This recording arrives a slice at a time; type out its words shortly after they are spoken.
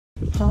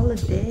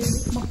Holiday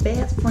with my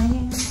best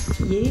friend.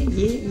 Yeah,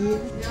 yeah,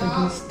 yeah. I'm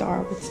gonna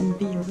start with some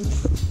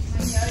beers.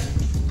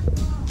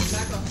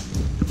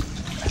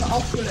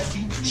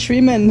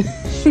 Schwimmen.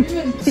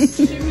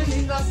 Schwimmen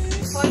in das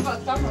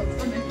Vollbad damals.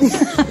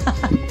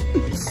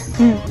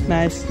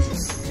 Nice.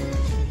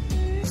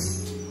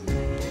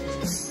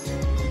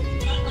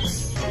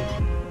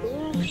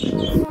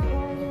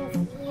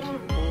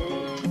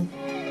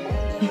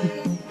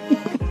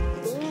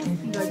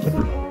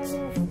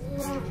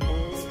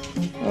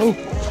 Oh.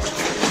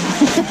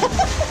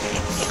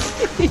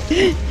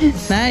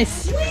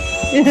 Nice.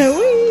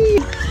 Wee.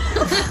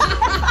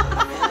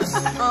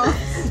 Oh.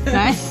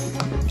 Nice.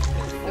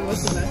 That was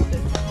so nice.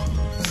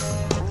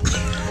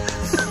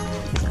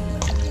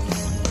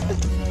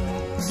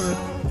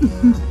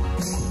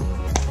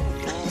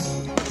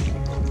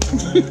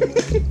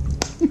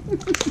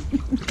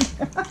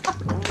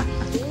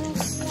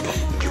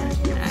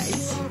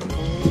 Nice.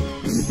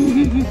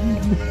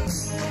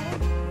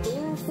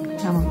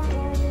 Come on.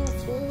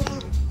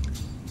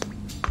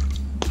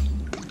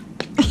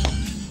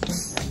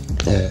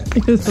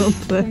 You're so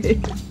funny.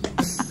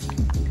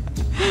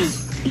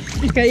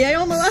 Kan jij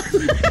onderaan?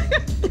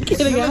 Ik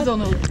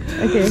dan ook.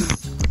 Oké.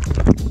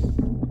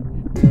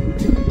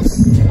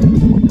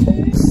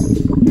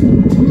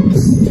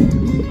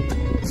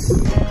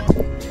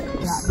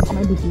 Ja, volgens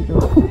mij doet hij het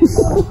ook.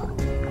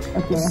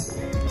 Oké.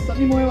 Als dat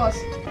niet mooi was.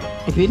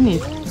 Ik weet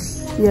niet.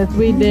 Yes,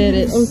 we did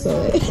it. Oh,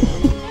 sorry.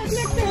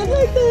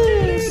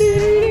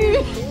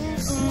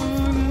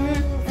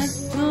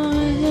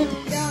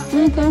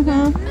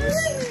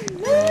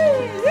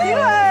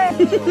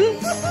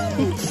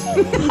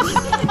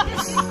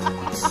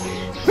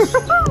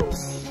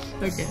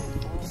 Okay.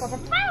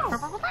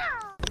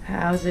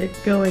 How's it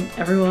going,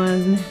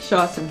 everyone?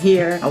 Shawwsome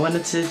here. I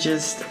wanted to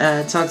just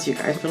talk to you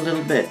guys for a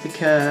little bit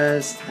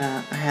because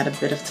I had a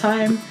bit of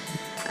time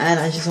and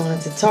I just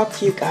wanted to talk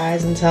to you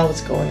guys and tell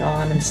what's going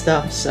on and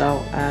stuff.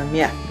 So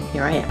yeah,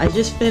 here I am. I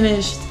just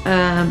finished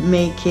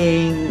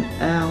making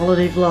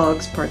holiday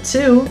vlogs part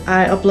 2.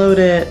 I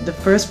uploaded the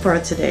first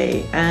part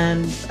today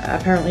and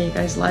apparently you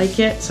guys like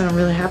it, so I'm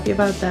really happy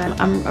about that.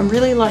 I'm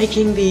really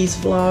liking these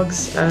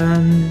vlogs.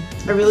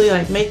 I really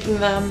like making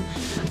them.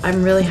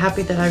 I'm really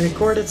happy that I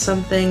recorded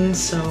something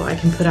so I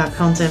can put out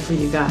content for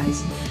you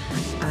guys.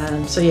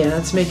 So yeah,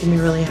 that's making me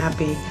really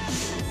happy.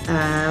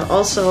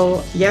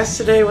 Also,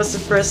 yesterday was the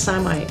first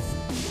time I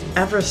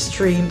ever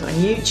streamed on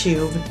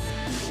YouTube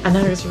and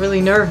I was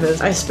really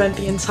nervous. I spent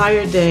the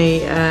entire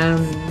day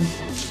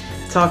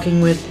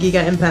talking with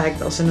Giga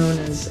Impact, also known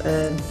as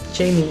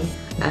Jamie.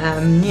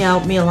 He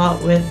helped me a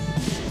lot with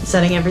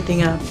setting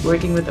everything up,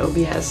 working with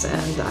OBS,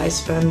 and I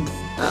spent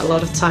a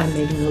lot of time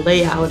making the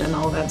layout and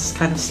all that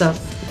kind of stuff.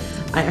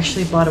 I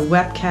actually bought a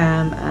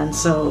webcam, and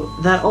so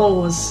that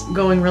all was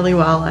going really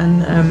well.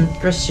 And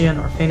Christian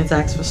or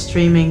Fainatax was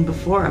streaming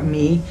before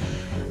me,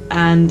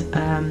 and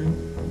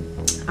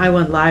I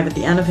went live at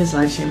the end of his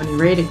live stream and he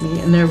rated me,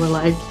 and there were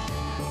like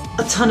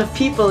a ton of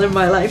people in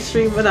my live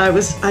stream, but I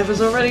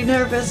was already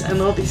nervous, and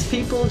all these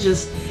people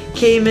just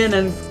came in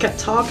and kept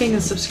talking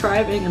and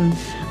subscribing, and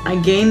I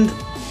gained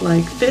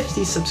like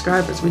 50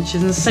 subscribers, which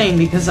is insane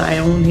because I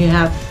only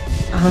have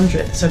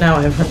 100, so now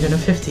I have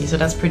 150, so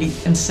that's pretty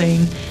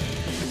insane.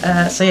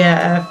 So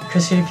yeah,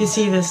 Christian, if you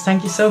see this,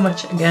 thank you so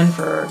much again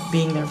for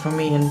being there for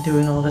me and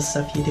doing all this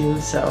stuff you do,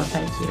 so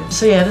thank you.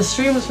 So yeah, the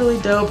stream was really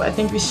dope. I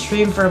think we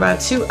streamed for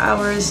about 2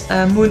 hours.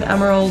 Moon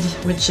Emerald,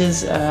 which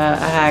is a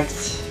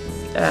hacked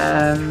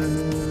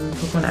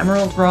Pokemon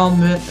Emerald ROM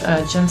with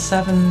Gen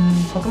 7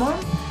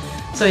 Pokemon.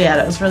 So yeah,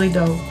 that was really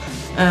dope.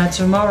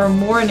 Tomorrow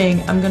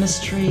morning I'm gonna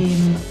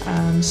stream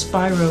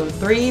Spyro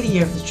 3, the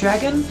Year of the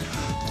Dragon.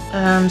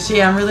 So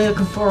yeah, I'm really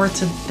looking forward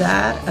to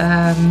that.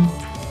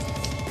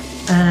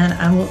 And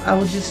I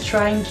will just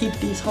try and keep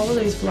these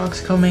holidays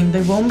vlogs coming.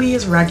 They won't be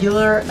as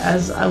regular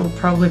as I will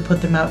probably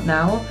put them out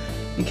now,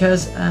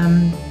 because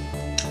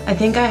I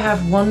think I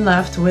have one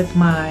left with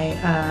my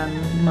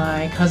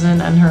my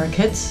cousin and her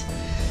kids,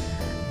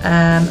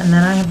 and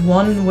then I have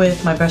one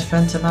with my best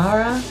friend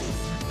Tamara,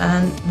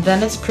 and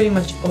then it's pretty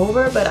much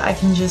over. But I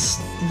can just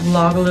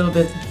vlog a little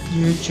bit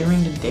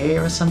during the day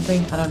or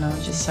something. I don't know,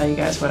 just tell you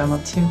guys what I'm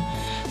up to.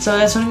 So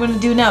that's what I'm going to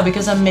do now,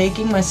 because I'm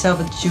making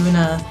myself a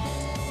tuna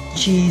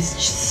cheese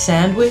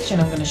sandwich,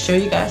 and I'm going to show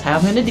you guys how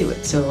I'm going to do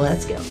it. So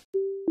let's go.